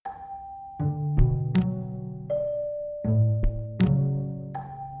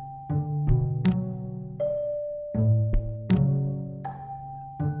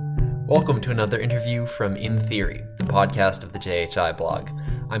Welcome to another interview from In Theory, the podcast of the JHI blog.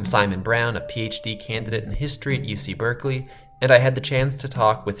 I'm Simon Brown, a PhD candidate in history at UC Berkeley, and I had the chance to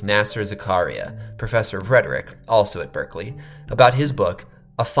talk with Nasser Zakaria, professor of rhetoric, also at Berkeley, about his book,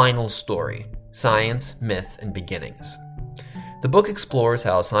 A Final Story: Science, Myth, and Beginnings. The book explores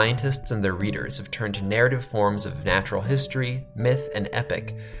how scientists and their readers have turned to narrative forms of natural history, myth, and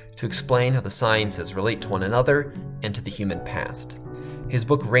epic to explain how the sciences relate to one another and to the human past. His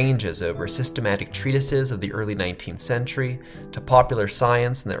book ranges over systematic treatises of the early 19th century, to popular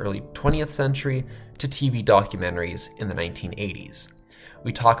science in the early 20th century, to TV documentaries in the 1980s.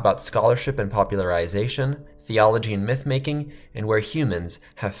 We talk about scholarship and popularization, theology and myth-making, and where humans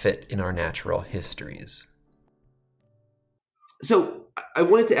have fit in our natural histories. So I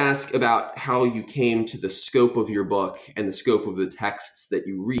wanted to ask about how you came to the scope of your book and the scope of the texts that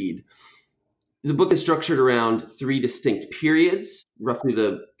you read. The book is structured around three distinct periods, roughly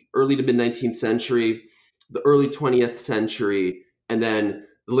the early to mid-19th century, the early 20th century, and then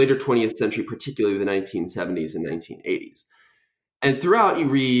the later 20th century, particularly the 1970s and 1980s. And throughout, you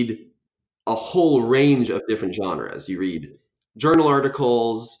read a whole range of different genres. You read journal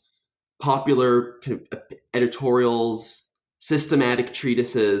articles, popular kind of editorials, systematic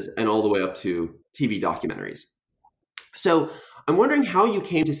treatises, and all the way up to TV documentaries. So I'm wondering how you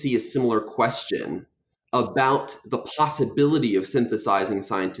came to see a similar question about the possibility of synthesizing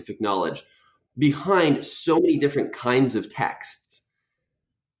scientific knowledge behind so many different kinds of texts.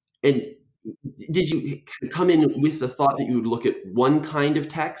 And did you come in with the thought that you would look at one kind of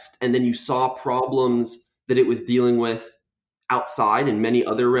text and then you saw problems that it was dealing with outside in many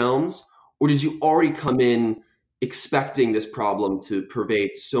other realms? Or did you already come in expecting this problem to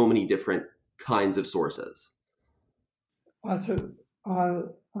pervade so many different kinds of sources?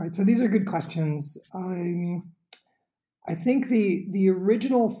 All right. So these are good questions. I think the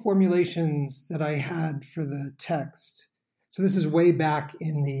original formulations that I had for the text. So this is way back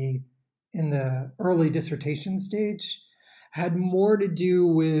in the early dissertation stage, had more to do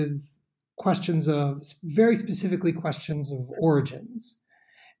with questions of very specifically questions of origins,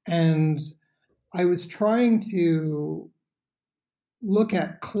 and I was trying to look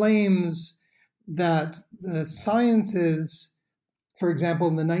at claims that the sciences, for example,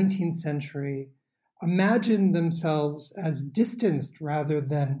 in the 19th century, imagined themselves as distanced rather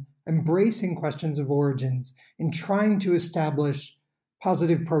than embracing questions of origins in trying to establish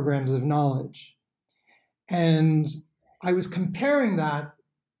positive programs of knowledge. And I was comparing that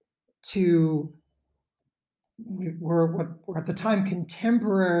to what were at the time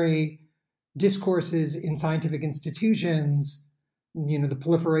contemporary discourses in scientific institutions, the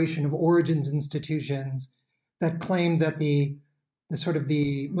proliferation of origins institutions that claimed that the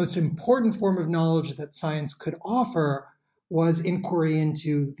most important form of knowledge that science could offer was inquiry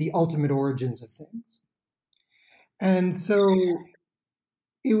into the ultimate origins of things. And so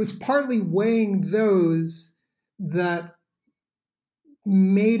it was partly weighing those that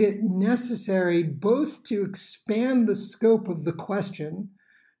made it necessary both to expand the scope of the question,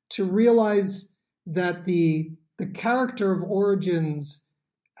 to realize that the character of origins,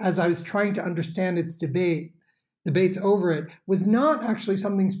 as I was trying to understand its debates over it, was not actually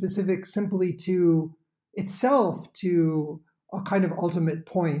something specific simply to itself, to a kind of ultimate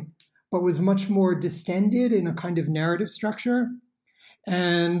point, but was much more distended in a kind of narrative structure.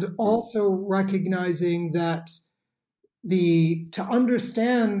 And also recognizing that to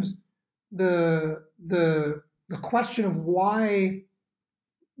understand the question of why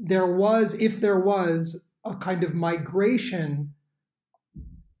there was, if there was, a kind of migration,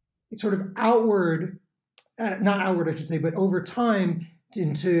 sort of outward, not outward, I should say, but over time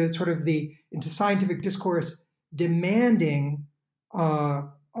into scientific discourse demanding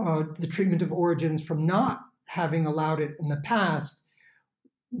the treatment of origins from not having allowed it in the past,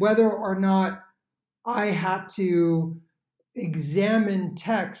 whether or not I had to examine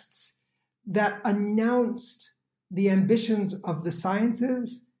texts that announced the ambitions of the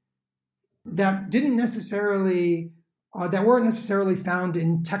sciences that didn't necessarily, that weren't necessarily found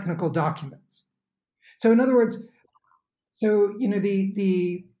in technical documents. So in other words, on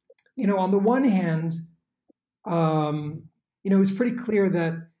the one hand, it was pretty clear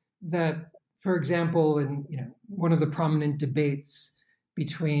that for example, in one of the prominent debates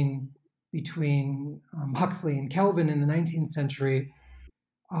between Huxley and Kelvin in the 19th century,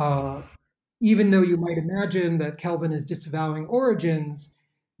 even though you might imagine that Kelvin is disavowing origins,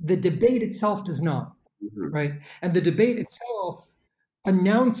 the debate itself does not, right? And the debate itself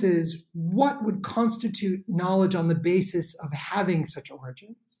announces what would constitute knowledge on the basis of having such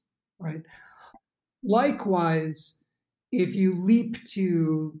origins, right? Likewise, if you leap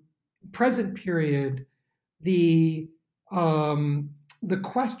to present period, the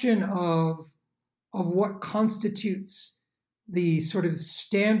question of what constitutes the sort of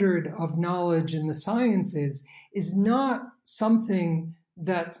standard of knowledge in the sciences is not something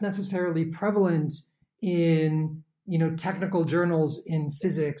that's necessarily prevalent in technical journals in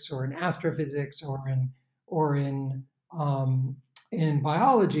physics or in astrophysics or in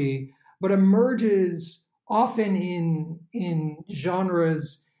biology, but emerges often in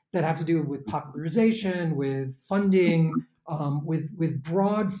genres that have to do with popularization, with funding, with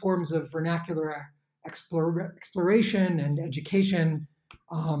broad forms of vernacular exploration and education.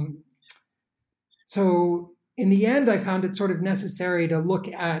 So in the end, I found it sort of necessary to look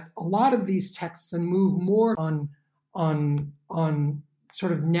at a lot of these texts and move more on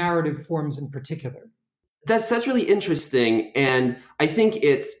sort of narrative forms in particular. That's really interesting, and I think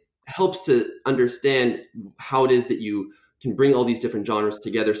it helps to understand how it is that you can bring all these different genres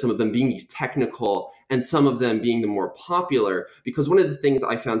together, some of them being these technical and some of them being the more popular. Because one of the things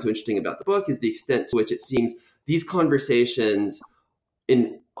I found so interesting about the book is the extent to which it seems these conversations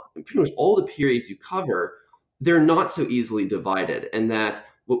in pretty much all the periods you cover, they're not so easily divided, and that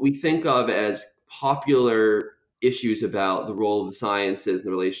what we think of as popular issues about the role of the sciences and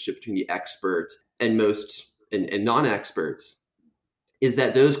the relationship between the expert and most and non-experts is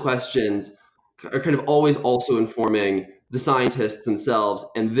that those questions are kind of always also informing the scientists themselves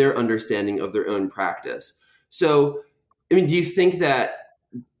and their understanding of their own practice. So, I mean, do you think that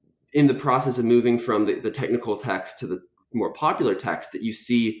in the process of moving from the technical text to the more popular text that you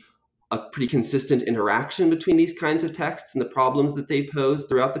see a pretty consistent interaction between these kinds of texts and the problems that they pose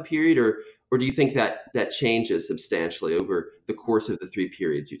throughout the period, or do you think that changes substantially over the course of the three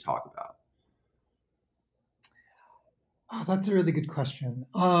periods you talk about? Oh, that's a really good question.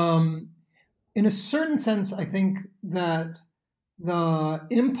 In a certain sense, I think that the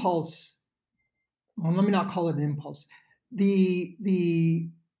impulse, well, let me not call it an impulse, the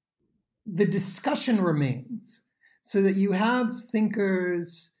discussion remains, so that you have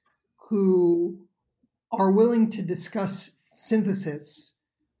thinkers who are willing to discuss synthesis,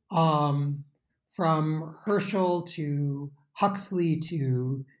 from Herschel to Huxley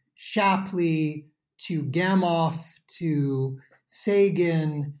to Shapley to Gamow to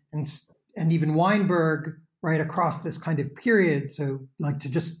Sagan and even Weinberg, right, across this kind of period. So, like, to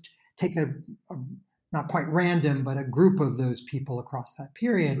just take a not quite random, but a group of those people across that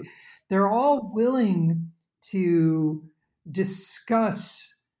period, they're all willing to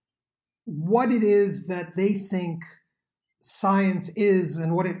discuss what it is that they think science is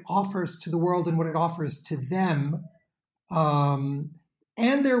and what it offers to the world and what it offers to them.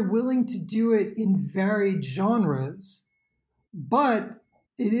 And they're willing to do it in varied genres. But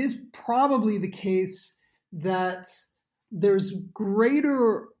it is probably the case that there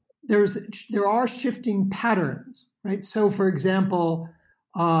are shifting patterns, right? So, for example,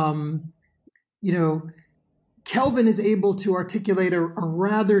 Kelvin is able to articulate a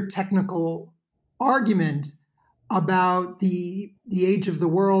rather technical argument about the age of the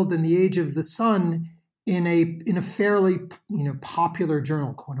world and the age of the sun in a fairly popular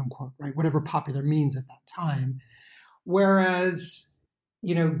journal, quote unquote, right? Whatever popular means at that time. Whereas,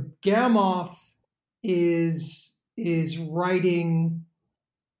 Gamow is writing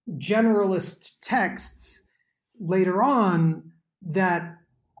generalist texts later on that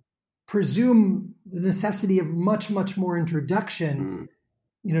presume the necessity of much, much more introduction,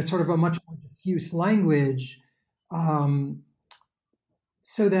 sort of a much more diffuse language,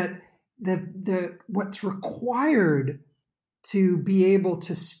 so that what's required to be able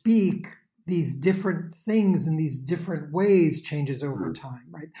to speak these different things in these different ways changes over time,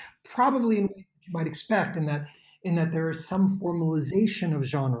 right? Probably in ways that you might expect, in that there is some formalization of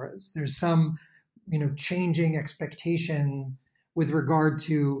genres. There's some, changing expectation with regard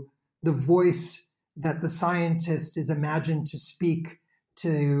to the voice that the scientist is imagined to speak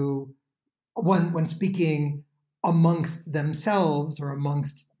to when speaking amongst themselves or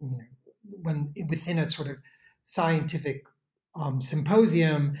amongst, when within a sort of scientific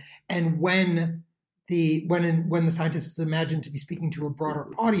symposium, and when the scientist is imagined to be speaking to a broader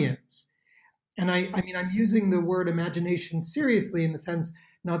audience. And I mean, I'm using the word imagination seriously in the sense,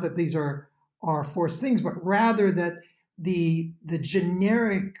 not that these are forced things, but rather that the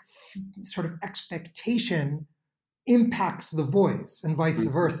generic sort of expectation impacts the voice and vice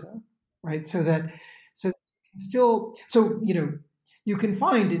versa, right? You can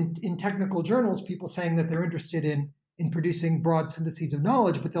find in technical journals people saying that they're interested in producing broad syntheses of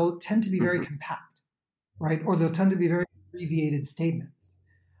knowledge, but they'll tend to be very compact, right? Or they'll tend to be very abbreviated statements.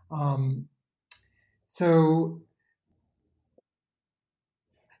 So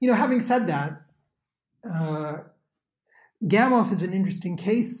Having said that, Gamow is an interesting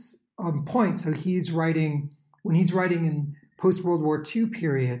case point. So when he's writing in post-World War II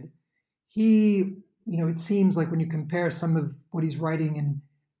period, it seems like when you compare some of what he's writing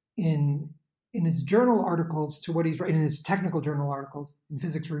in his journal articles to what he's writing in his technical journal articles in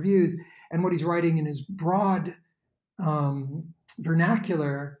physics reviews, and what he's writing in his broad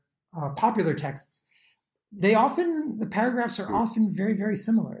vernacular popular texts, the paragraphs are often very, very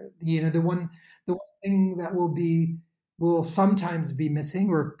similar. The one thing that will sometimes be missing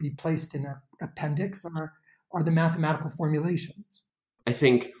or be placed in an appendix are the mathematical formulations. I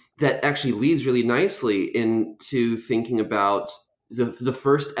think that actually leads really nicely into thinking about the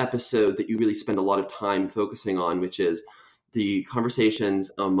first episode that you really spend a lot of time focusing on, which is the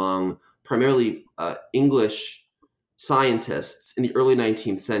conversations among primarily English scientists in the early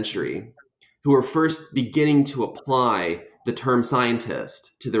 19th century who were first beginning to apply the term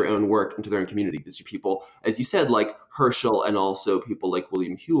scientist to their own work and to their own community. These are people, as you said, like Herschel, and also people like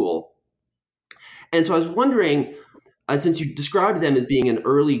William Whewell. And so I was wondering, since you described them as being an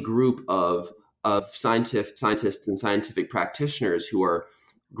early group of scientists and scientific practitioners who are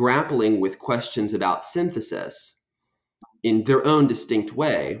grappling with questions about synthesis in their own distinct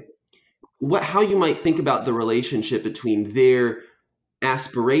way, how you might think about the relationship between their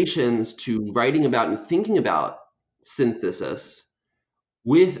aspirations to writing about and thinking about synthesis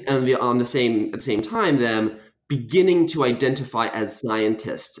with, and at the same time, them beginning to identify as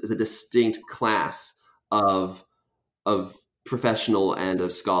scientists, as a distinct class of professional and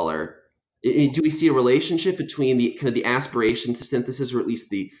of scholar. Do we see a relationship between the aspiration to synthesis, or at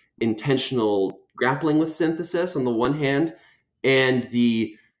least the intentional grappling with synthesis on the one hand, and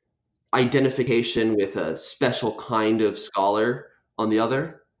the identification with a special kind of scholar on the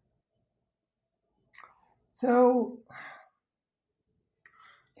other? So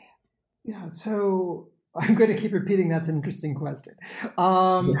I'm going to keep repeating that's an interesting question.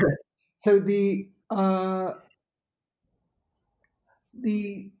 So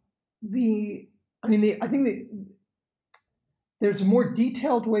I think there's more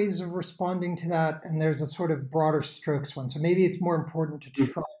detailed ways of responding to that, and there's a sort of broader strokes one. So maybe it's more important to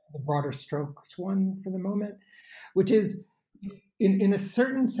try the broader strokes one for the moment, which is, in a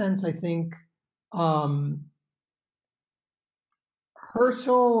certain sense, I think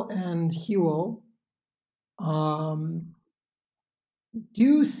Herschel and Whewell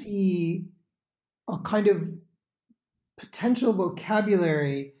do see a kind of potential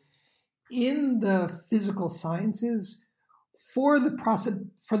vocabulary in the physical sciences for the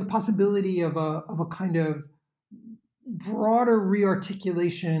possibility of a kind of broader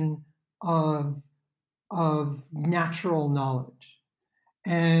rearticulation of natural knowledge.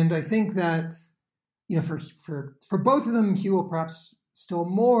 And I think that, for both of them, Whewell perhaps still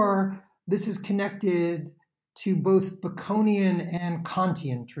more, this is connected to both Baconian and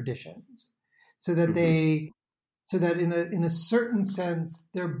Kantian traditions, so that in a certain sense,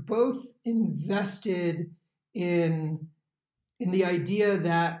 they're both invested in the idea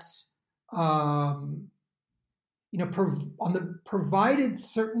that, provided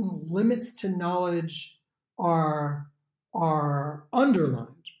certain limits to knowledge are underlined,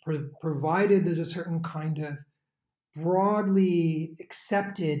 provided there's a certain kind of broadly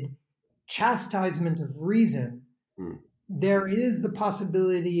accepted chastisement of reason, there is the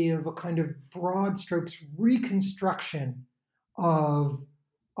possibility of a kind of broad strokes reconstruction of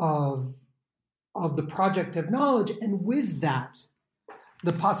the project of knowledge, and with that,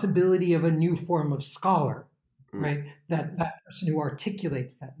 the possibility of a new form of scholar, right? That person who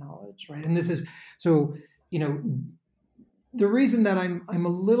articulates that knowledge, right? And this is so, the reason that I'm a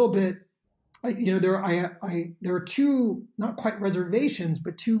little bit, there are two, not quite reservations,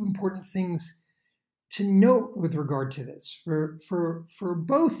 but two important things to note with regard to this. For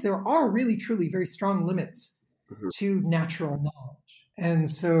both, there are really truly very strong limits to natural knowledge, and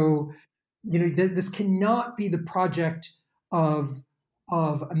so this cannot be the project of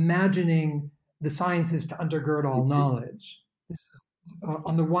imagining the sciences to undergird all knowledge. This is,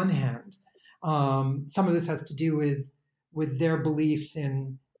 on the one hand, some of this has to do with their beliefs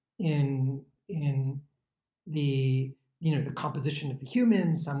in the the composition of the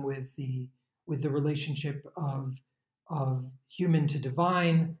human, some with the relationship of human to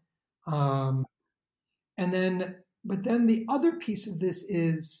divine, but then the other piece of this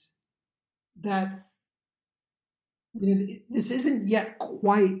is that this isn't yet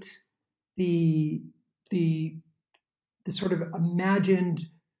quite the sort of imagined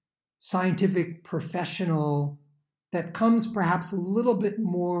scientific professional that comes perhaps a little bit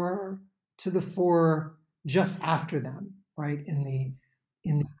more to the fore just after them, right? In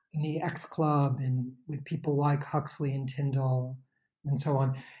in the X Club and with people like Huxley and Tyndall and so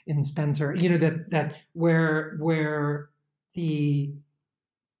on in Spencer, that where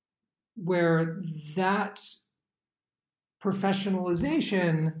that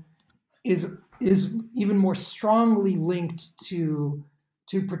professionalization is even more strongly linked to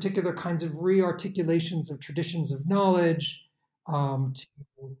particular kinds of rearticulations of traditions of knowledge, to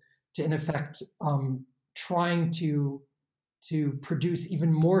in effect trying to produce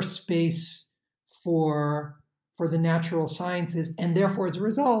even more space for the natural sciences, and therefore, as a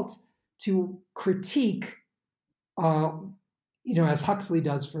result, to critique, as Huxley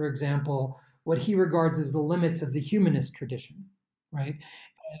does, for example, what he regards as the limits of the humanist tradition, right?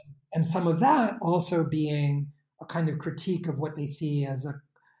 And some of that also being a kind of critique of what they see as a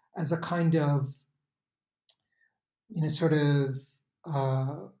kind of, sort of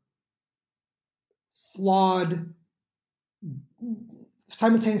flawed,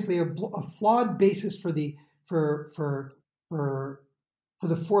 simultaneously a flawed basis for the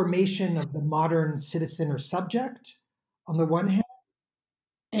formation of the modern citizen or subject on the one hand,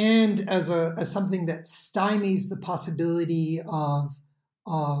 and as something that stymies the possibility of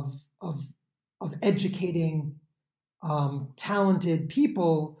educating talented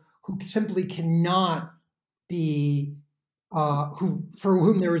people who simply cannot be for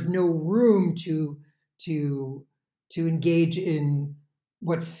whom there is no room to engage in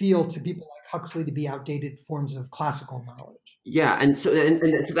what feel to people like Huxley to be outdated forms of classical knowledge. Yeah, and so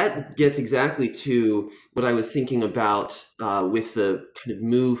that gets exactly to what I was thinking about with the kind of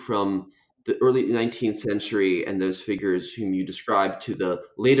move from the early 19th century and those figures whom you described to the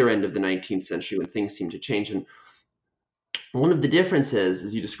later end of the 19th century when things seem to change. And one of the differences,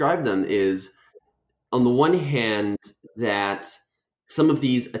 as you describe them, is on the one hand that some of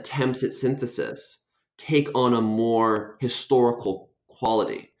these attempts at synthesis take on a more historical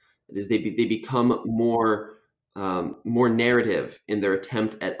quality. That is, they become more narrative in their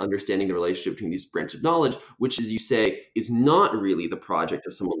attempt at understanding the relationship between these branches of knowledge, which, as you say, is not really the project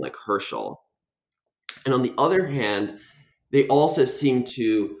of someone like Herschel. And on the other hand, they also seem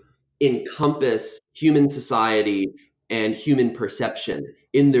to encompass human society and human perception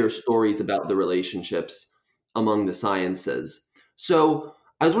in their stories about the relationships among the sciences. So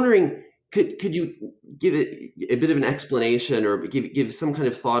I was wondering, could you give it a bit of an explanation or give some kind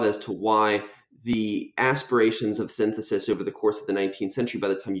of thought as to why the aspirations of synthesis over the course of the 19th century, by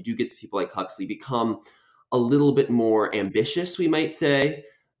the time you do get to people like Huxley, become a little bit more ambitious, we might say?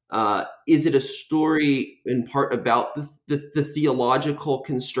 Is it a story in part about the theological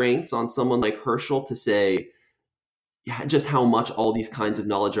constraints on someone like Herschel to say just how much all these kinds of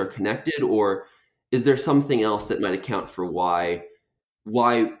knowledge are connected, or is there something else that might account for why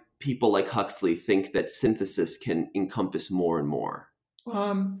people like Huxley think that synthesis can encompass more and more?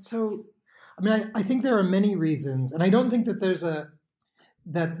 So, I mean, I think there are many reasons, and I don't think that there's that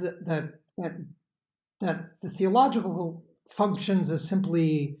the theological functions as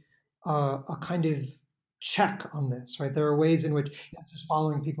simply a kind of check on this, right? There are ways in which, this is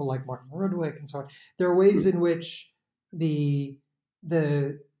following people like Martin Rudwick and so on. There are ways in which the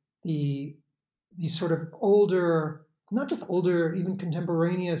sort of older, not just older, even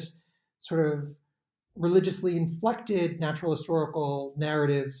contemporaneous sort of religiously inflected natural historical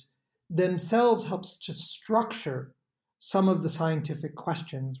narratives themselves helps to structure some of the scientific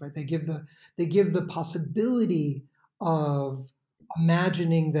questions, right? They give the possibility of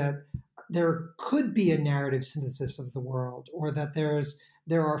imagining that there could be a narrative synthesis of the world, or that there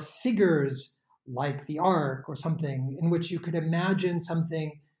are figures like the Ark or something in which you could imagine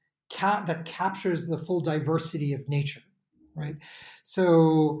something that captures the full diversity of nature, right?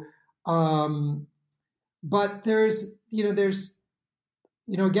 So, but there's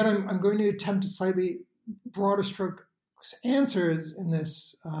again, I'm going to attempt a slightly broader stroke answers in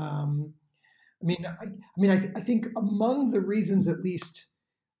this. I think among the reasons, at least,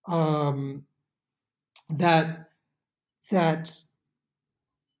 that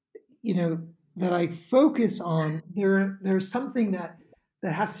I focus on, there's something that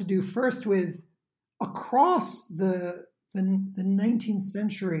has to do first with across the 19th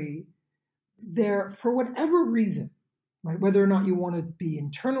century. There, for whatever reason, right, whether or not you want to be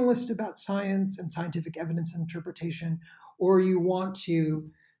internalist about science and scientific evidence interpretation, or you want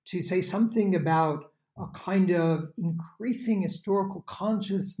to say something about a kind of increasing historical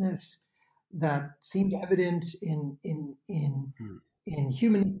consciousness that seemed evident in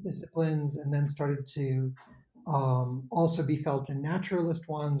humanist disciplines, and then started to also be felt in naturalist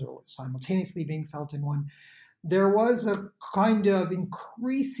ones, or simultaneously being felt in one. There was a kind of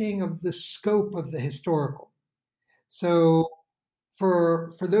increasing of the scope of the historical. So,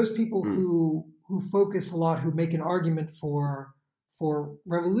 for those people who focus a lot, who make an argument for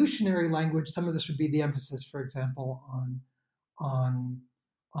revolutionary language, some of this would be the emphasis, for example, on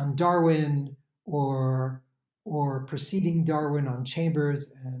Darwin or preceding Darwin, on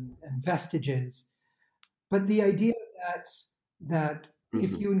Chambers and vestiges. But the idea that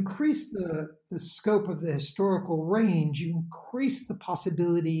if you increase the scope of the historical range, you increase the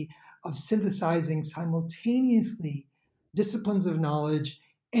possibility of synthesizing simultaneously disciplines of knowledge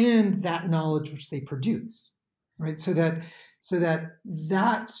and that knowledge which they produce, right? So to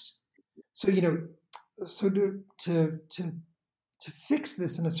fix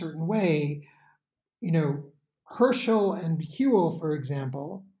this in a certain way, Herschel and Whewell, for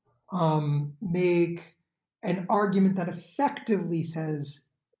example, make an argument that effectively says,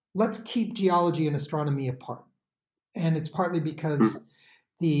 let's keep geology and astronomy apart. And it's partly because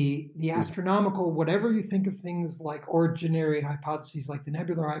the astronomical, whatever you think of things like originary hypotheses, like the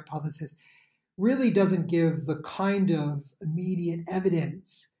nebular hypothesis, really doesn't give the kind of immediate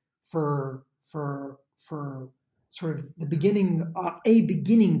evidence for sort of the beginning, a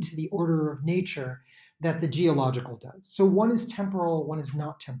beginning to the order of nature that the geological does. So one is temporal, one is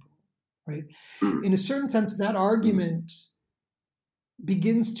not temporal, right? In a certain sense, that argument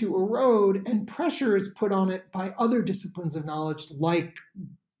begins to erode, and pressure is put on it by other disciplines of knowledge, like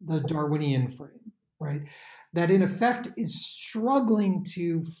the Darwinian frame, right? That in effect is struggling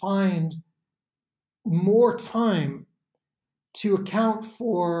to find more time to account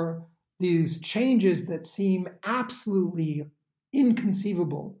for these changes that seem absolutely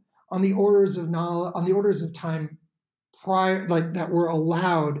inconceivable on the orders of knowledge, on the orders of time prior, like that were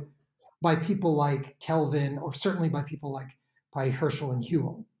allowed by people like Kelvin, or certainly by people like by Herschel and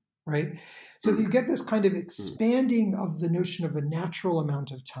Whewell, right? So you get this kind of expanding of the notion of a natural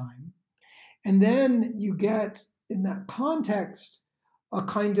amount of time. And then you get, in that context, a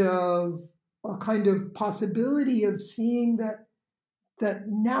kind of possibility of seeing that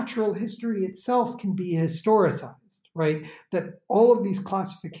natural history itself can be historicized, right? That all of these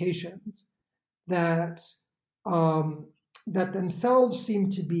classifications that themselves seem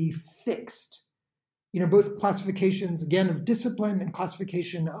to be fixed, both classifications, again, of discipline and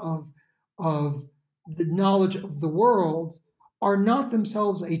classification of the knowledge of the world, are not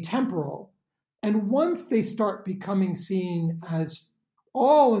themselves atemporal. And once they start becoming seen as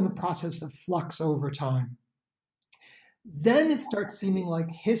all in the process of flux over time, then it starts seeming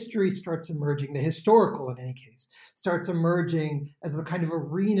like history starts emerging, the historical in any case, starts emerging as the kind of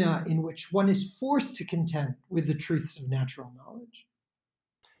arena in which one is forced to contend with the truths of natural knowledge.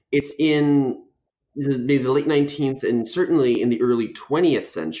 It's in maybe the late 19th and certainly in the early 20th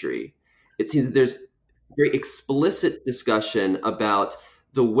century, it seems that there's very explicit discussion about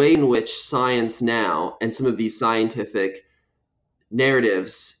the way in which science now and some of these scientific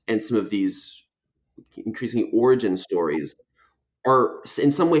narratives and some of these increasingly origin stories are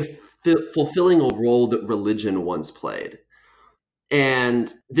in some way fulfilling a role that religion once played.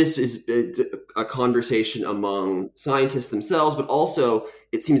 And this is a conversation among scientists themselves, but also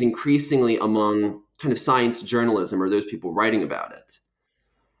it seems increasingly among kind of science journalism or those people writing about it.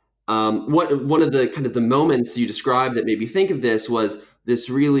 One of the kind of the moments you described that made me think of this was this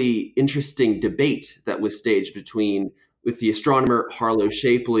really interesting debate that was staged with the astronomer Harlow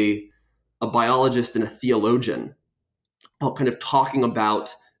Shapley, a biologist and a theologian, all kind of talking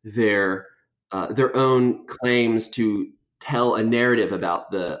about their own claims to tell a narrative about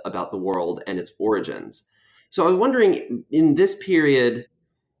the world and its origins. So I was wondering, in this period,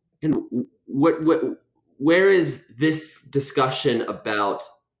 where is this discussion about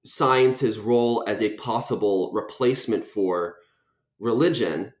science's role as a possible replacement for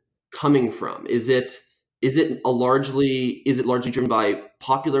religion coming from? Is it largely driven by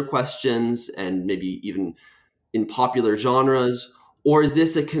popular questions and maybe even in popular genres, or is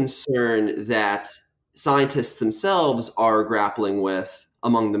this a concern that scientists themselves are grappling with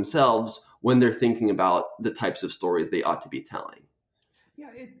among themselves when they're thinking about the types of stories they ought to be telling?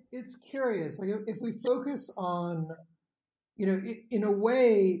 Yeah, it's curious. Like if we focus on, in a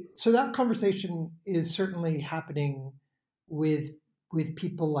way, so that conversation is certainly happening with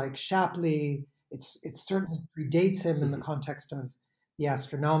people like Shapley. It certainly predates him in the context of the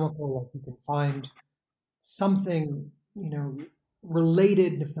astronomical. Like you can find something,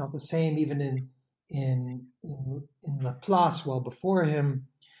 related, if not the same, even in Laplace well before him.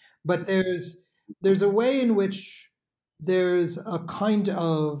 But there's a way in which there's a kind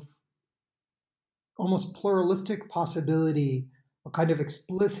of almost pluralistic possibility, a kind of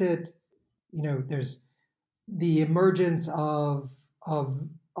explicit, there's the emergence of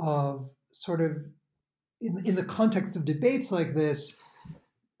sort of in the context of debates like this,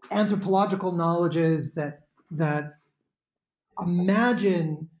 anthropological knowledges that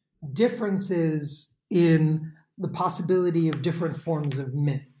imagine differences in the possibility of different forms of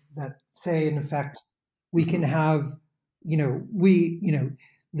myth that say, in effect, we can have,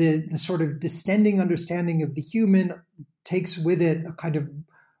 the sort of distending understanding of the human takes with it a kind of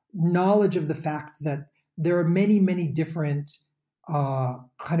knowledge of the fact that there are many, many different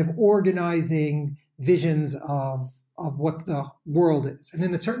kind of organizing visions of what the world is. And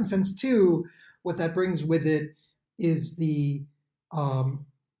in a certain sense, too, what that brings with it is the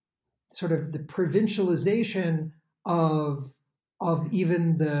sort of the provincialization of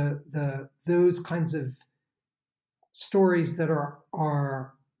even those kinds of stories that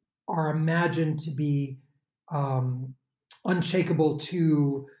are imagined to be unshakable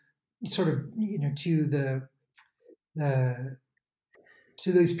to sort of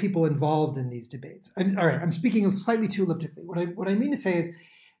to those people involved in these debates. All right, I'm speaking slightly too elliptically. What I mean to say is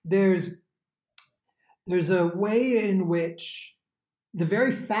there's a way in which the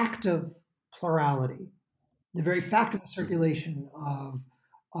very fact of plurality, the very fact of the circulation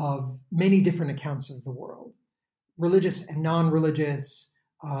of many different accounts of the world, religious and non-religious,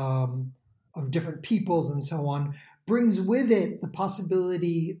 of different peoples and so on, brings with it the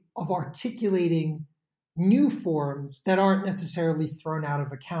possibility of articulating new forms that aren't necessarily thrown out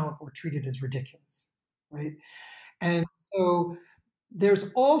of account or treated as ridiculous, right? And so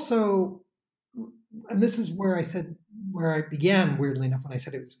there's also, and this is where I began, weirdly enough, when I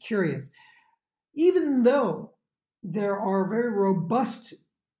said it was curious, even though there are very robust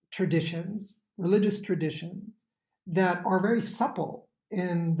traditions, religious traditions, that are very supple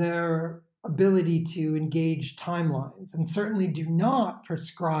in their ability to engage timelines and certainly do not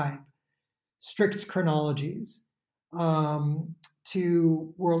prescribe strict chronologies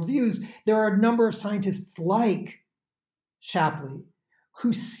to worldviews, there are a number of scientists like Shapley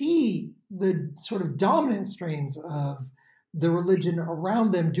who see the sort of dominant strains of the religion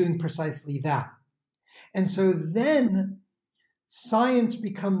around them doing precisely that. And so then science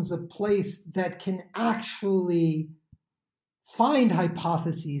becomes a place that can actually find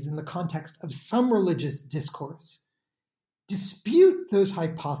hypotheses in the context of some religious discourse, dispute those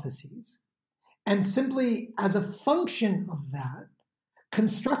hypotheses, and simply as a function of that,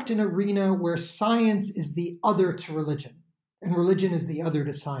 construct an arena where science is the other to religion and religion is the other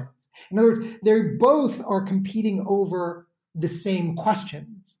to science. In other words, they both are competing over the same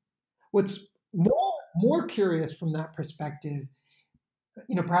questions. What's more curious from that perspective,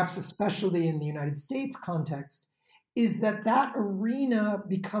 perhaps especially in the United States context, is that arena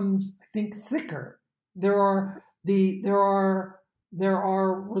becomes, I think, thicker. There are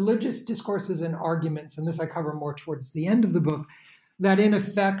religious discourses and arguments, and this I cover more towards the end of the book, that in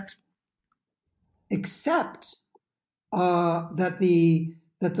effect accept that the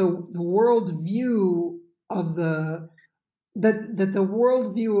worldview of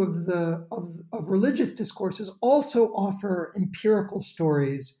of religious discourses also offer empirical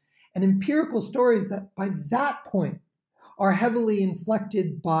stories, and empirical stories that by that point are heavily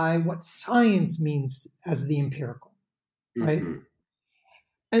inflected by what science means as the empirical, right? Mm-hmm.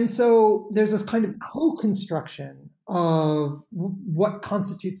 And so there's this kind of co-construction of what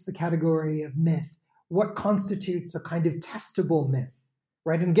constitutes the category of myth, what constitutes a kind of testable myth,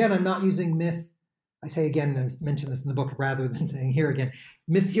 right? And again, I'm not using myth, I say again, and I mentioned this in the book rather than saying here again,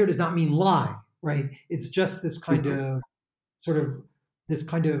 myth here does not mean lie, right? It's just this kind of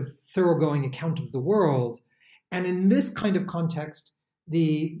thoroughgoing account of the world. And in this kind of context,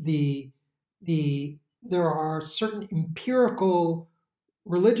 there are certain empirical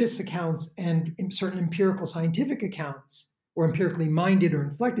religious accounts and certain empirical scientific accounts, or empirically minded or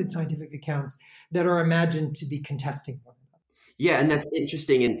inflected scientific accounts that are imagined to be contesting one another. Yeah, and that's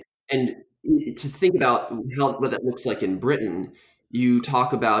interesting. And to think about what that looks like in Britain, you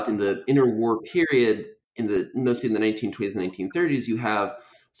talk about in the interwar period, mostly in the 1920s and 1930s, you have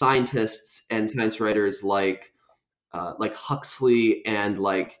scientists and science writers like Huxley and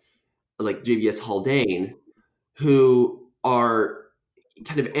like J.B.S. Haldane, who are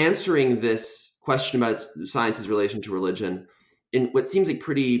kind of answering this question about science's relation to religion in what seems like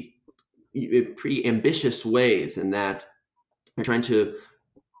pretty ambitious ways, in that they're trying to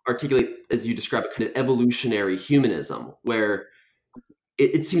articulate, as you describe it, kind of evolutionary humanism, where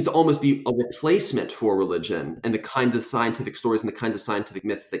it seems to almost be a replacement for religion, and the kinds of scientific stories and the kinds of scientific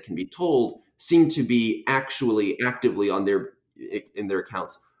myths that can be told seem to be actually actively in their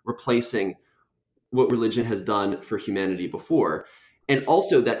accounts replacing what religion has done for humanity before. And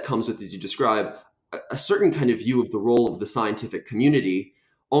also that comes with, as you describe, a certain kind of view of the role of the scientific community,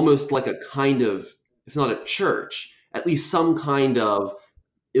 almost like a kind of if not a church, at least some kind of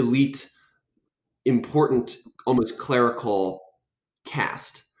elite, important, almost clerical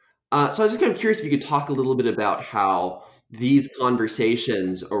caste. So I was just kind of curious if you could talk a little bit about how these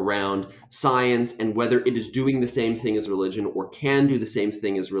conversations around science and whether it is doing the same thing as religion or can do the same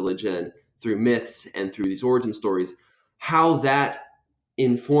thing as religion through myths and through these origin stories, how that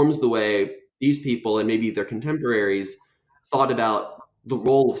informs the way these people and maybe their contemporaries thought about the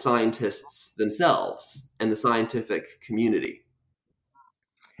role of scientists themselves and the scientific community.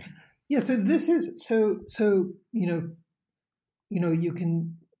 Yeah, so this is you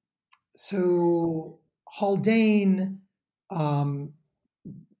can Haldane,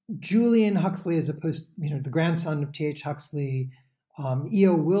 Julian Huxley, as opposed the grandson of T.H. Huxley,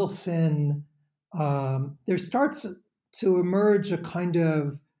 E.O. Wilson, there starts to emerge a kind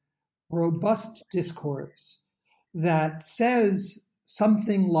of robust discourse that says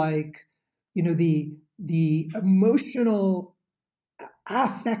something like, the emotional,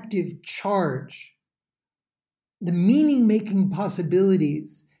 affective charge, the meaning-making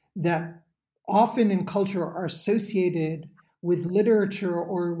possibilities that often in culture are associated with literature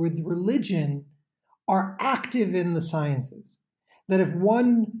or with religion are active in the sciences. That if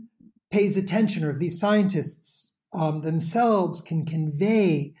one pays attention, or if these scientists themselves can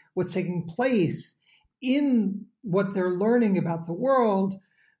convey what's taking place in what they're learning about the world,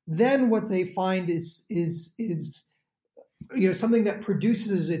 then what they find is something that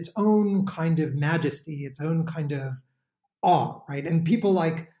produces its own kind of majesty, its own kind of awe, right? And people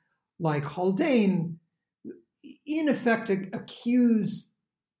like Haldane, in effect, accuse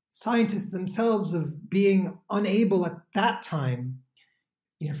scientists themselves of being unable at that time,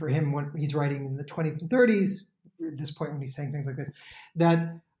 for him, when he's writing in the 20s and 30s, at this point when he's saying things like this,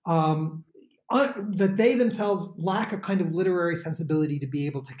 that they themselves lack a kind of literary sensibility to be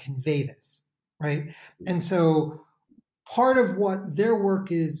able to convey this, right? And so part of what their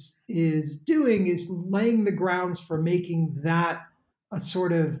work is doing is laying the grounds for making that a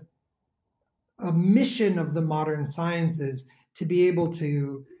sort of a mission of the modern sciences, to be able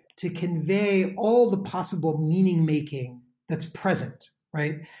to convey all the possible meaning making that's present,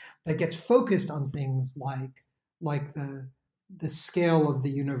 right? That gets focused on things like the scale of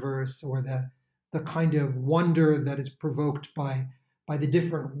the universe, or the kind of wonder that is provoked by the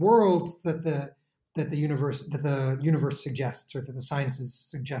different worlds that the universe suggests, or that the sciences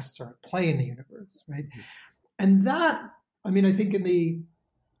suggests are at play in the universe, right? And that, I think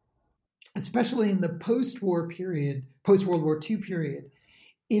especially in the post-war period, post-World War II period,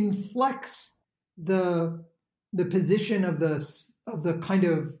 inflects the position of the kind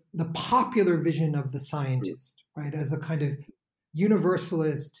of the popular vision of the scientist, right, as a kind of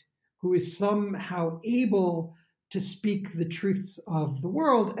universalist who is somehow able to speak the truths of the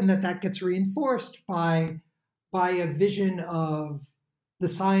world, and that gets reinforced by a vision of the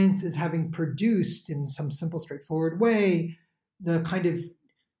sciences having produced, in some simple, straightforward way, the kind of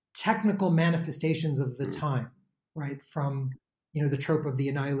technical manifestations of the time, right? From the trope of the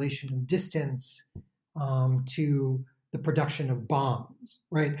annihilation of distance to the production of bombs,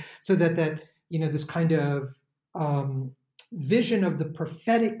 right? So that this kind of vision of the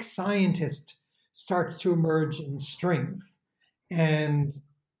prophetic scientist starts to emerge in strength, and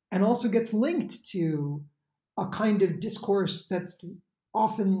also gets linked to a kind of discourse that's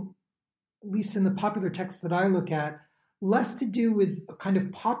often, at least in the popular texts that I look at, less to do with a kind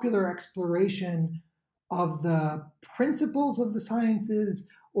of popular exploration of the principles of the sciences,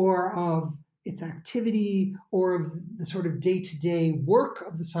 or of its activity, or of the sort of day-to-day work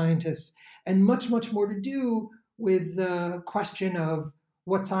of the scientists, and much, much more to do with the question of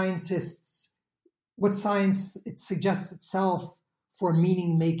what science it suggests itself for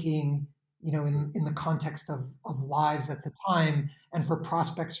meaning making, in the context of lives at the time, and for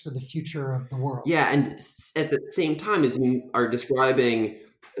prospects for the future of the world. Yeah, and at the same time, as you are describing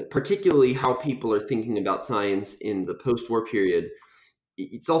particularly how people are thinking about science in the post-war period,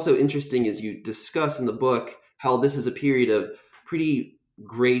 it's also interesting, as you discuss in the book, how this is a period of pretty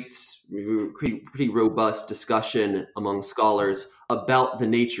robust discussion among scholars about the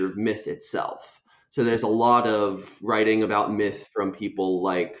nature of myth itself. So there's a lot of writing about myth from people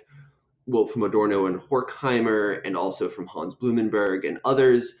like Wolfram Adorno and Horkheimer, and also from Hans Blumenberg and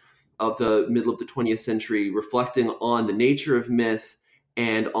others of the middle of the 20th century, reflecting on the nature of myth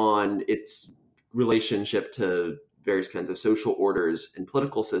and on its relationship to various kinds of social orders and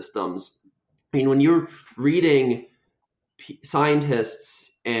political systems. When you're reading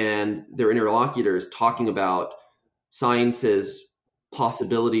scientists and their interlocutors talking about science's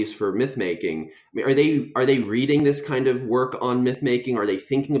possibilities for myth making. I mean, are they reading this kind of work on myth making? Are they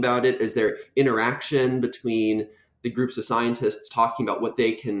thinking about it? Is there interaction between the groups of scientists talking about what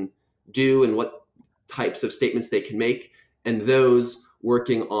they can do and what types of statements they can make, and those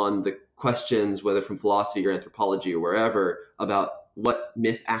working on the questions, whether from philosophy or anthropology or wherever, about what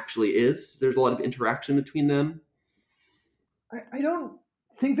myth actually is? There's a lot of interaction between them. I don't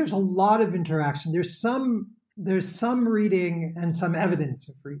think there's a lot of interaction. There's some reading and some evidence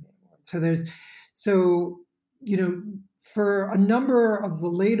of reading. So for a number of the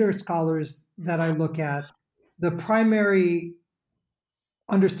later scholars that I look at, the primary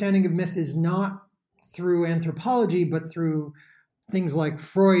understanding of myth is not through anthropology, but through things like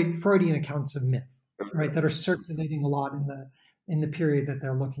Freudian accounts of myth, right, that are circulating a lot in the period that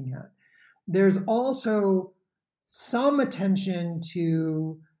they're looking at. There's also some attention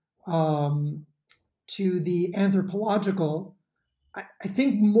to the anthropological. I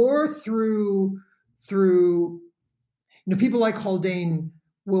think more through people like Haldane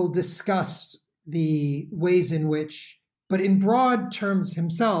will discuss the ways in which, but in broad terms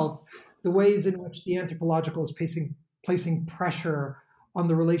himself, the ways in which the anthropological is placing pressure on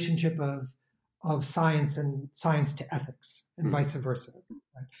the relationship of science and science to ethics and vice versa.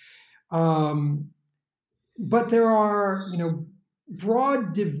 Right? But there are,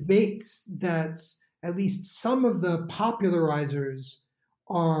 broad debates that at least some of the popularizers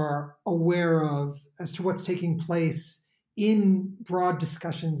are aware of as to what's taking place in broad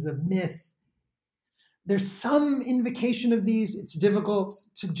discussions of myth. There's some invocation of these. It's difficult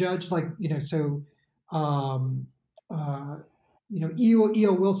to judge, E.O.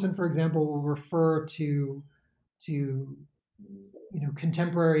 Wilson, for example, will refer to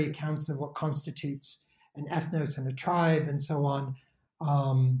contemporary accounts of what constitutes an ethnos and a tribe and so on.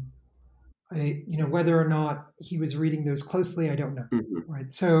 Whether or not he was reading those closely, I don't know. Mm-hmm.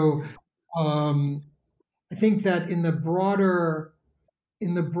 Right. So I think that in the broader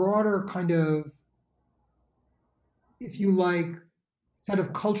kind of, if you like, set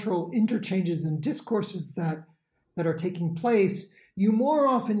of cultural interchanges and discourses that are taking place, you more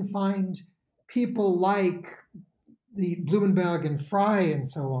often find people like the Blumenberg and Frey and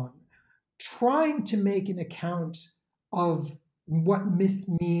so on trying to make an account of what myth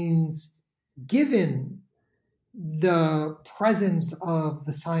means given the presence of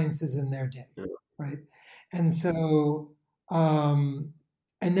the sciences in their day, right? And so, and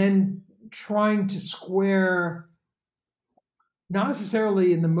then trying to square, not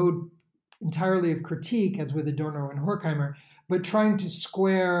necessarily in the mode entirely of critique, as with Adorno and Horkheimer, but trying to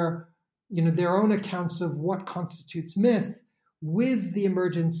square, their own accounts of what constitutes myth with the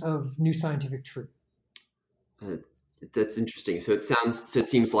emergence of new scientific truth. That's interesting. So it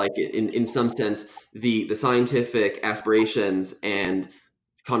seems like in some sense, the scientific aspirations and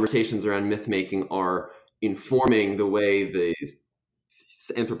conversations around myth making are informing the way the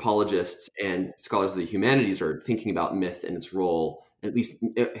anthropologists and scholars of the humanities are thinking about myth and its role. At least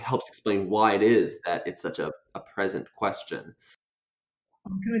it helps explain why it is that it's such a present question.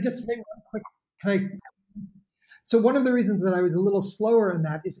 Can I just make one quick? So one of the reasons that I was a little slower in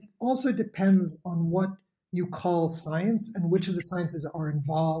that is it also depends on what you call science and which of the sciences are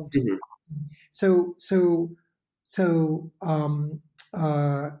involved. Mm-hmm.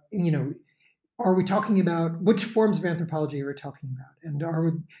 Are we talking about which forms of anthropology are we talking about? And are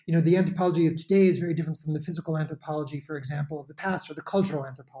we, the anthropology of today is very different from the physical anthropology, for example, of the past, or the cultural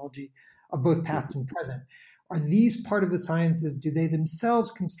anthropology of both past and present. Are these part of the sciences? Do they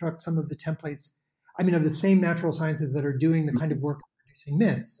themselves construct some of the templates, of the same natural sciences that are doing the kind of work of producing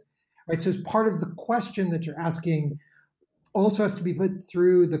myths? Right. So as part of the question that you're asking also has to be put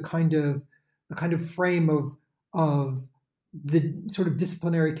through the kind of frame of the sort of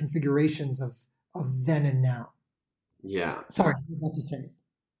disciplinary configurations of then and now. Yeah. Sorry, what to say.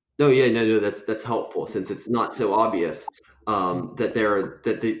 No, that's helpful, since it's not so obvious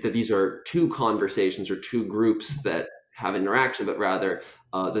that these are two conversations or two groups that have interaction, but rather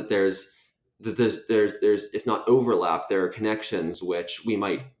that there's if not overlap, there are connections which we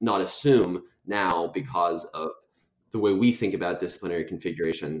might not assume now because of the way we think about disciplinary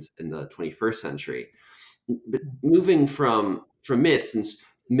configurations in the 21st century. But moving from myth, since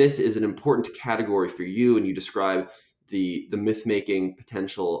myth is an important category for you, and you describe the myth-making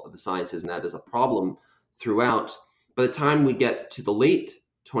potential of the sciences, and that is a problem throughout. By the time we get to the late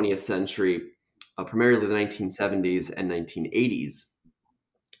 20th century, primarily the 1970s and 1980s,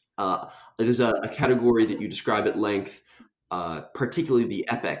 there's a category that you describe at length, particularly the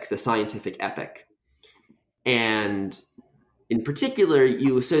epic, the scientific epic. And in particular,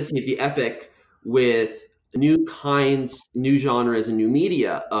 you associate the epic with new kinds, new genres, and new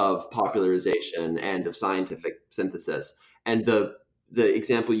media of popularization and of scientific synthesis. And the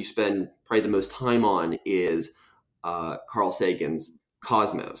example you spend probably the most time on is Carl Sagan's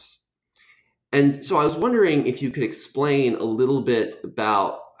Cosmos. And so I was wondering if you could explain a little bit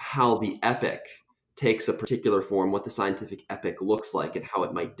about how the epic takes a particular form, what the scientific epic looks like, and how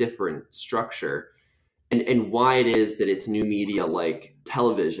it might differ in structure, and why it is that it's new media like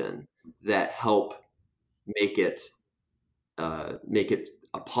television that help make it a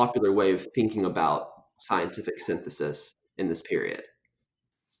popular way of thinking about scientific synthesis in this period.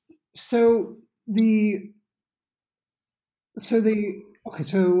 So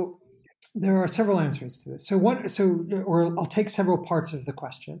there are several answers to this. Or I'll take several parts of the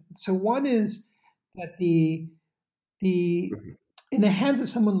question. So one is that in the hands of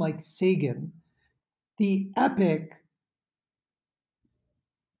someone like Sagan, the epic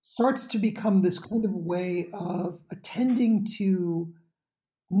starts to become this kind of way of attending to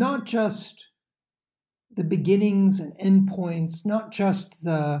not just the beginnings and endpoints, not just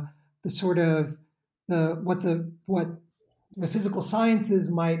the sort of what the physical sciences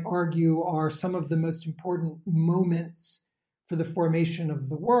might argue are some of the most important moments for the formation of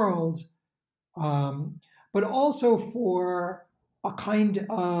the world, but also for a kind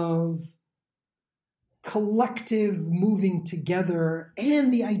of collective moving together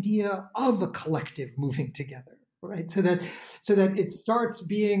and the idea of a collective moving together, right? So that it starts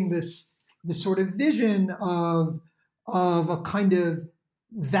being this sort of vision of a kind of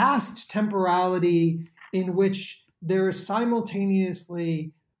vast temporality in which there is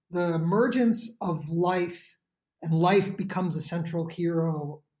simultaneously the emergence of life, and life becomes a central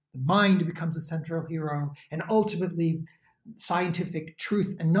hero, the mind becomes a central hero, and ultimately scientific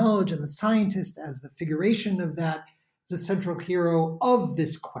truth and knowledge, and the scientist as the figuration of that is the central hero of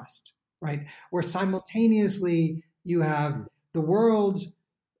this quest, right? Where simultaneously you have the world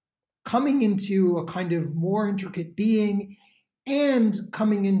coming into a kind of more intricate being and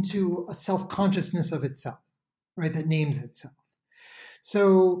coming into a self-consciousness of itself, right, that names itself.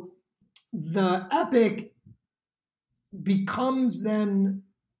 So the epic becomes then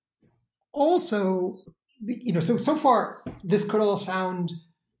also, so far this could all sound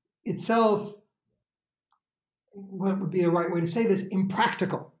itself, what would be a right way to say this,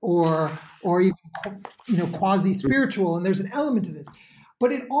 impractical or even quasi-spiritual, and there's an element of this.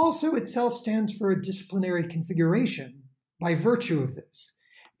 But it also itself stands for a disciplinary configuration by virtue of this.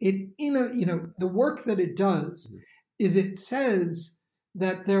 The work that it does is it says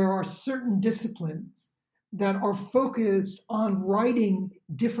that there are certain disciplines that are focused on writing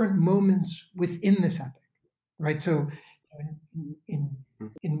different moments within this epic, right? So in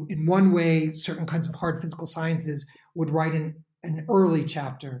one way, certain kinds of hard physical sciences would write an early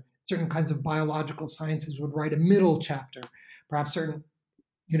chapter. Certain kinds of biological sciences would write a middle chapter. Perhaps certain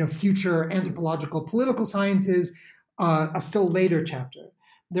future anthropological political sciences, a still later chapter.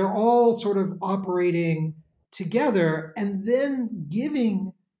 They're all sort of operating together and then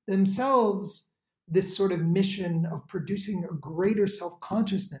giving themselves this sort of mission of producing a greater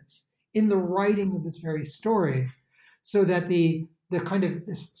self-consciousness in the writing of this very story, so that the kind of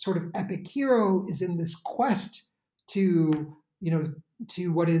this sort of epic hero is in this quest to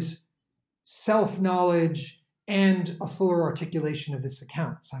what is self-knowledge and a fuller articulation of this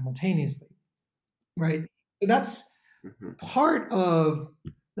account simultaneously, right? So that's part of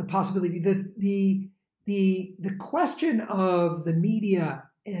the possibility. The question of the media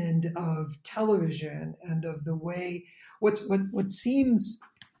and of television and of the way what seems,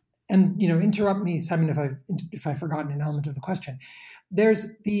 and interrupt me, Simon, if I've forgotten an element of the question.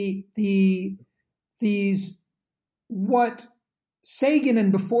 There's these what Sagan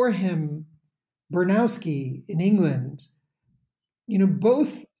and before him Bernowski in England,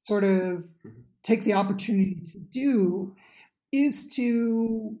 both sort of take the opportunity to do is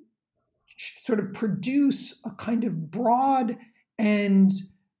to sort of produce a kind of broad and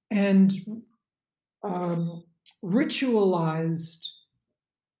ritualized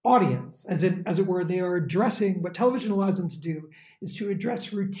audience, as it were. They are addressing, what television allows them to do is to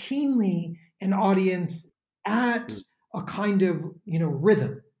address routinely an audience at a kind of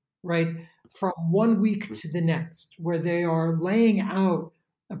rhythm, right, from one week to the next, where they are laying out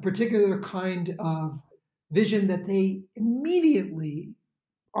a particular kind of vision that they immediately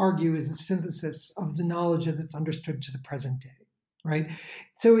argue is a synthesis of the knowledge as it's understood to the present day, right?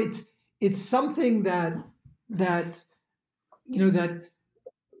 So it's something that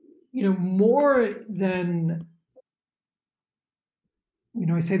more than,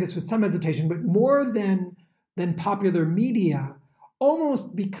 I say this with some hesitation, but more than popular media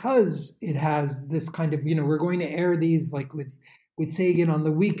almost because it has this kind of, we're going to air these like with Sagan on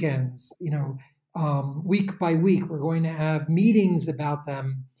the weekends, week by week. We're going to have meetings about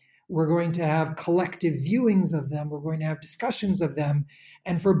them. We're going to have collective viewings of them. We're going to have discussions of them.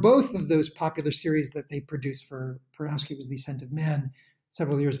 And for both of those popular series that they produced, for Peranowski was The Ascent of Man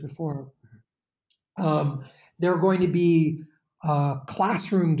several years before, there are going to be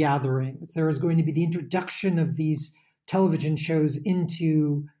classroom gatherings. There is going to be the introduction of these television shows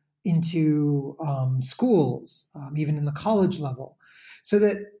into schools, even in the college level, so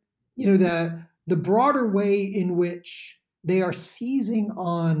that the broader way in which they are seizing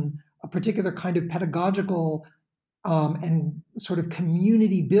on a particular kind of pedagogical and sort of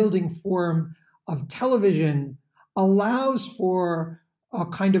community building form of television allows for a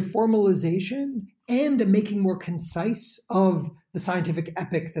kind of formalization and a making more concise of the scientific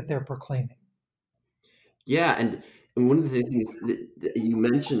epic that they're proclaiming. Yeah, and one of the things that you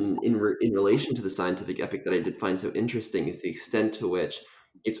mentioned in relation to the scientific epic that I did find so interesting is the extent to which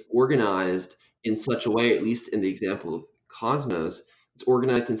it's organized in such a way, at least in the example of Cosmos, it's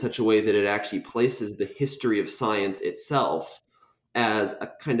organized in such a way that it actually places the history of science itself as a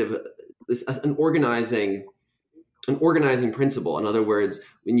kind of an organizing principle. In other words,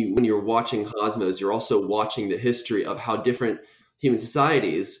 when you're watching Cosmos, you're also watching the history of how different human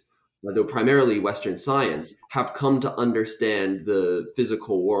societies, though primarily Western science, have come to understand the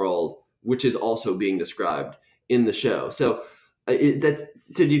physical world, which is also being described in the show. So,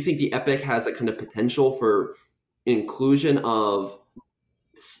 do you think the epic has that kind of potential for inclusion of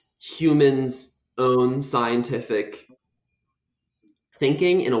humans' own scientific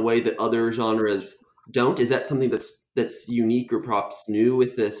thinking in a way that other genres don't? Is that something that's unique or perhaps new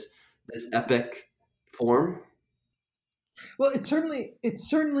with this epic form? Well, it's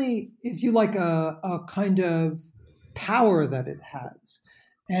certainly, if you like, a kind of power that it has,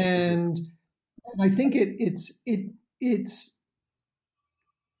 and I think it's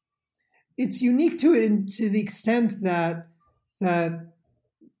unique to it to the extent that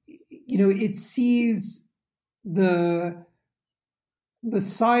it sees the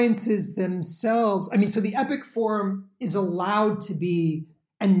sciences themselves. I mean, so the epic form is allowed to be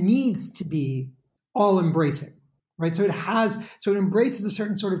and needs to be all embracing, right? So it embraces a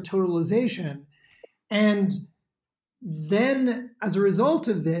certain sort of totalization. And then as a result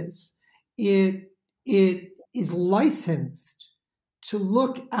of this, it is licensed to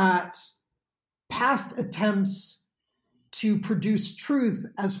look at past attempts to produce truth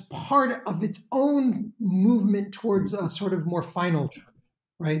as part of its own movement towards a sort of more final truth,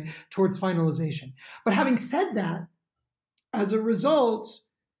 right? Towards finalization. But having said that, as a result,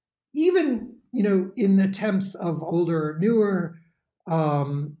 even, in attempts of older, newer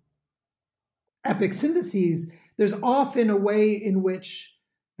epic syntheses, there's often a way in which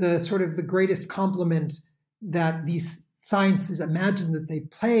the sort of the greatest compliment that these sciences imagine that they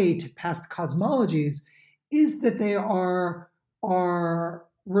pay to past cosmologies is that they are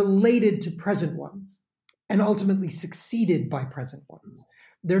related to present ones and ultimately succeeded by present ones.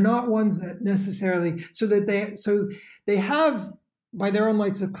 They're not ones that necessarily, so they have, by their own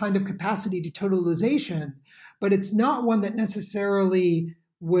lights, a kind of capacity to totalization, but it's not one that necessarily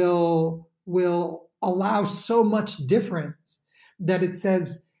will allow so much difference that it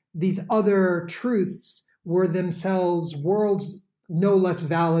says these other truths were themselves worlds no less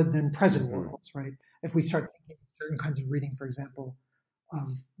valid than present worlds, right? If we start thinking of certain kinds of reading, for example, of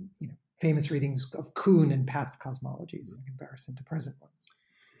famous readings of Kuhn and past cosmologies in comparison to present ones.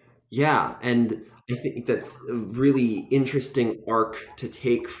 Yeah, and I think that's a really interesting arc to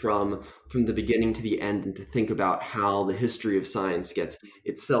take from the beginning to the end, and to think about how the history of science gets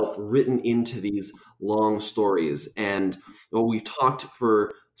itself written into these long stories. And while we've talked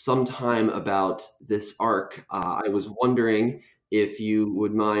for some time about this arc, I was wondering if you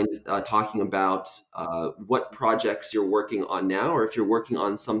would mind talking about what projects you're working on now, or if you're working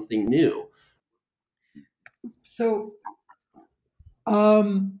on something new. So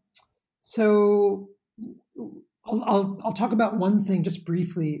I'll talk about one thing just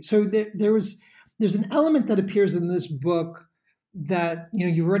briefly. So there's an element that appears in this book that,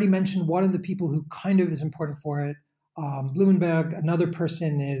 you've already mentioned one of the people who kind of is important for it, Blumenberg. Another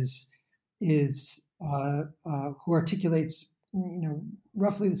person is who articulates,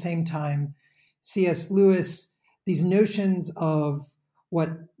 roughly the same time, C.S. Lewis, these notions of what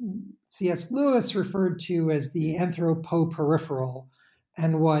C.S. Lewis referred to as the anthropo-peripheral,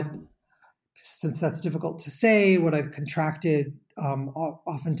 and what, since that's difficult to say, what I've contracted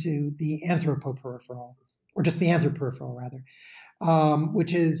often to the anthropo-peripheral, or just the anthroperipheral rather,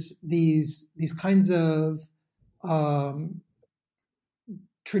 which is these kinds of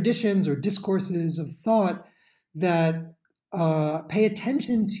traditions or discourses of thought that pay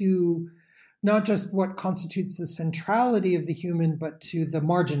attention to not just what constitutes the centrality of the human, but to the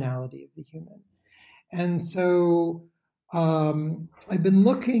marginality of the human. And so I've been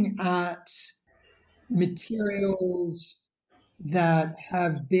looking at materials that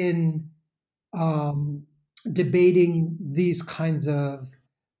have been debating these kinds of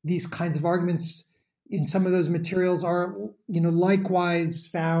arguments. In some of those materials are, likewise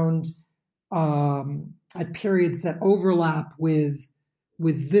found at periods that overlap with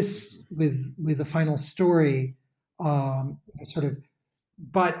the final story, but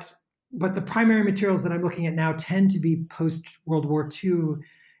the primary materials that I'm looking at now tend to be post World War II,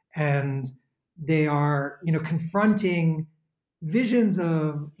 and they are, confronting visions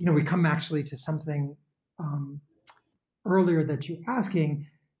of, we come actually to something earlier that you're asking,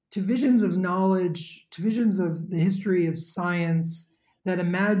 to visions of knowledge, to visions of the history of science that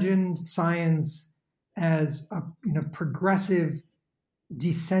imagined science as a progressive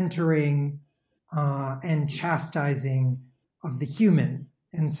decentering and chastising of the human.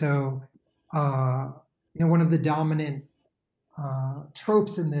 And so, one of the dominant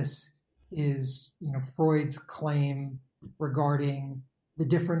tropes in this is, Freud's claim regarding the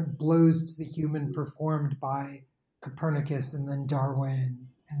different blows to the human performed by Copernicus and then Darwin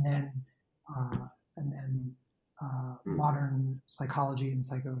and then modern psychology and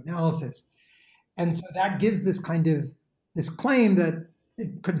psychoanalysis. And so that gives this claim that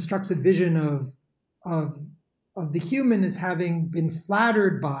it constructs a vision of the human as having been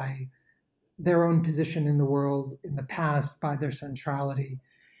flattered by their own position in the world in the past, by their centrality,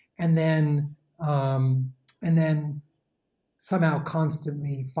 and then somehow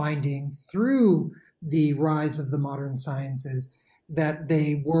constantly finding through the rise of the modern sciences that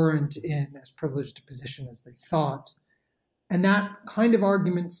they weren't in as privileged a position as they thought. And that kind of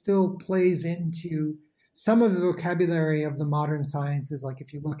argument still plays into some of the vocabulary of the modern sciences. Like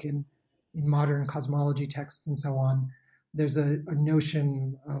if you look in modern cosmology texts and so on, there's a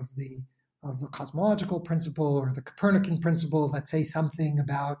notion of the cosmological principle or the Copernican principle that say something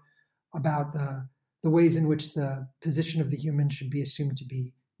about the ways in which the position of the human should be assumed to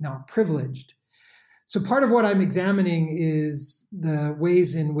be not privileged. So part of what I'm examining is the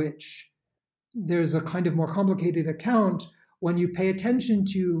ways in which there's a kind of more complicated account when you pay attention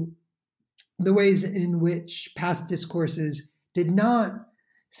to the ways in which past discourses did not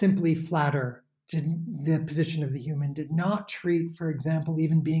simply flatter the position of the human, did not treat, for example,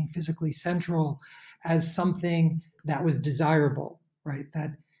 even being physically central as something that was desirable, right?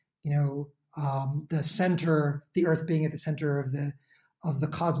 That, the center, the Earth being at the center of the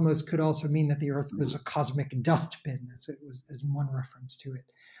cosmos could also mean that the Earth was a cosmic dustbin, as one reference to it.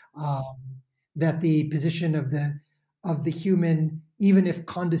 That the position of the human, even if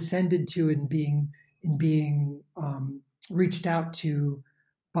condescended to in being reached out to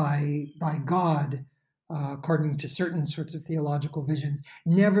by God, according to certain sorts of theological visions,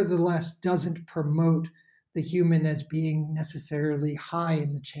 nevertheless doesn't promote the human as being necessarily high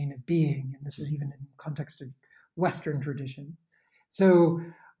in the chain of being. And this is even in context of Western tradition. So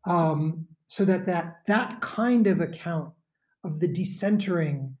that kind of account of the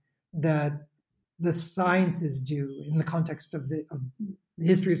decentering that the sciences do in the context of the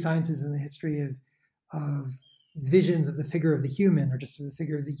history of sciences and the history of visions of the figure of the human, or just of the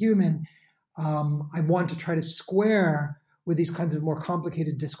figure of the human, I want to try to square with these kinds of more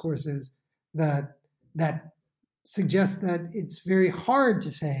complicated discourses that suggest that it's very hard to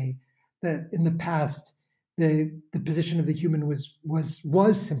say that in the past the position of the human was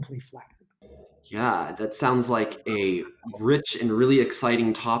simply flattered. Yeah, that sounds like a rich and really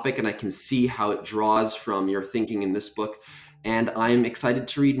exciting topic, and I can see how it draws from your thinking in this book. And I'm excited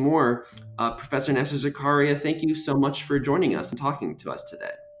to read more. Professor Nasser Zakaria, thank you so much for joining us and talking to us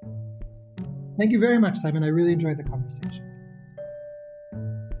today. Thank you very much, Simon. I really enjoyed the conversation.